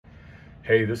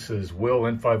Hey, this is Will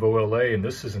N50LA, and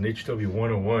this is an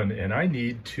HW101, and I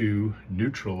need to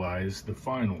neutralize the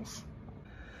finals.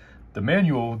 The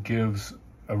manual gives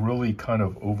a really kind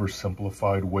of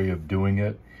oversimplified way of doing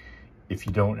it if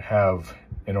you don't have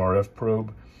an RF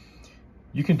probe.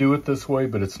 You can do it this way,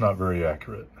 but it's not very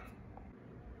accurate.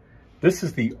 This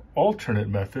is the alternate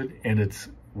method, and it's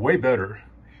way better.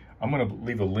 I'm going to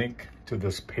leave a link to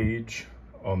this page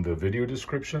on the video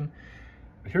description.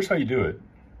 Here's how you do it.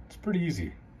 It's pretty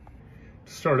easy.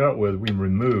 To start out with, we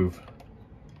remove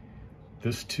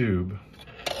this tube,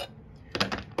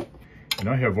 and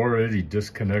I have already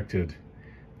disconnected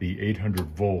the 800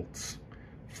 volts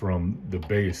from the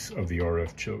base of the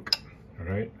RF choke. All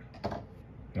right, now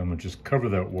I'm gonna just cover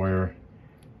that wire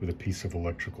with a piece of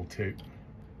electrical tape.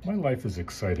 My life is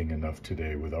exciting enough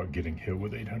today without getting hit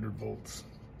with 800 volts.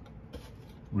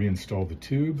 Reinstall the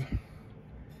tube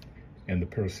and the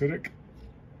parasitic.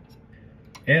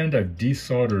 And I've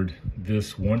desoldered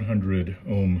this 100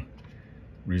 ohm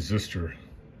resistor,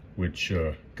 which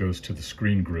goes to the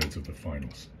screen grids of the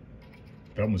finals.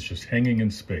 That one's just hanging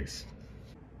in space.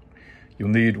 You'll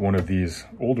need one of these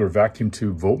older vacuum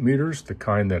tube voltmeters, the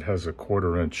kind that has a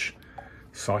 1/4 inch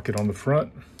socket on the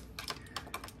front,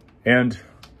 and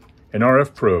an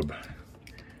RF probe.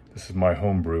 This is my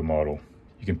homebrew model.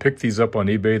 You can pick these up on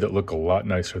eBay that look a lot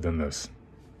nicer than this.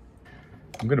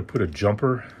 I'm gonna put a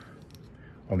jumper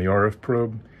on the RF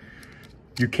probe.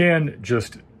 You can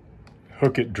just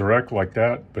hook it direct like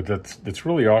that, but that's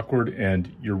really awkward,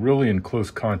 and you're really in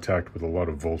close contact with a lot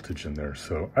of voltage in there.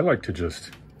 So I like to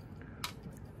just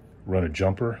run a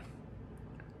jumper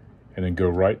and then go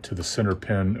right to the center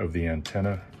pin of the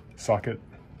antenna socket.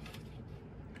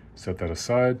 Set that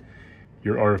aside.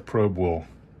 Your RF probe will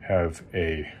have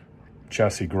a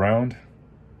chassis ground.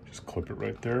 Just clip it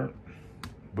right there.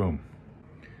 Boom.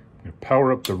 I'm gonna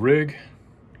power up the rig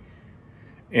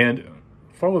and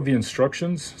follow the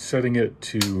instructions, setting it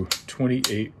to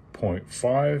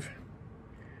 28.5.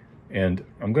 And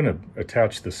I'm gonna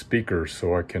attach the speaker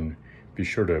so I can be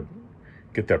sure to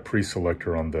get that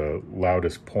pre-selector on the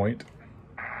loudest point.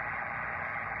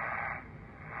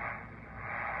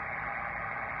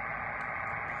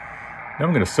 Now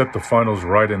I'm gonna set the finals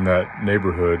right in that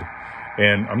neighborhood,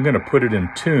 and I'm gonna put it in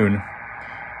tune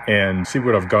and see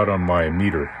what I've got on my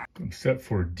meter. I'm set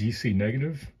for DC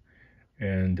negative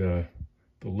and the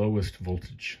lowest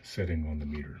voltage setting on the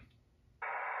meter.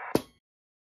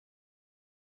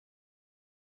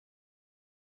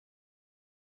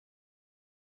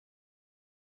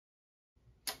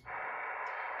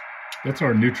 That's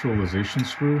our neutralization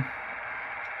screw,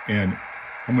 and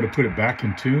I'm going to put it back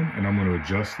in tune, and I'm going to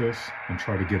adjust this and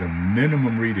try to get a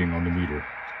minimum reading on the meter.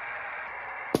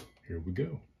 Here we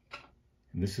go.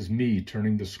 And this is me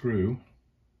turning the screw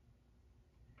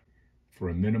for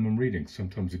a minimum reading.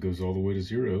 Sometimes it goes all the way to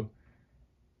 0.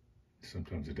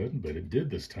 Sometimes it doesn't, but it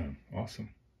did this time. Awesome.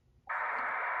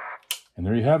 And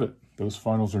there you have it. Those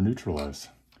finals are neutralized.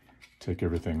 Take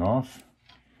everything off,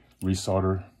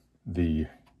 resolder the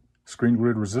screen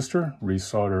grid resistor,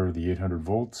 resolder the 800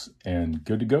 volts, and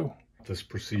good to go. This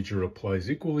procedure applies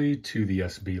equally to the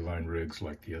SB line rigs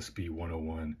like the SB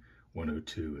 101,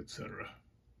 102, etc.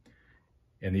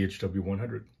 and the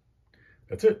HW100.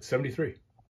 That's it, 73.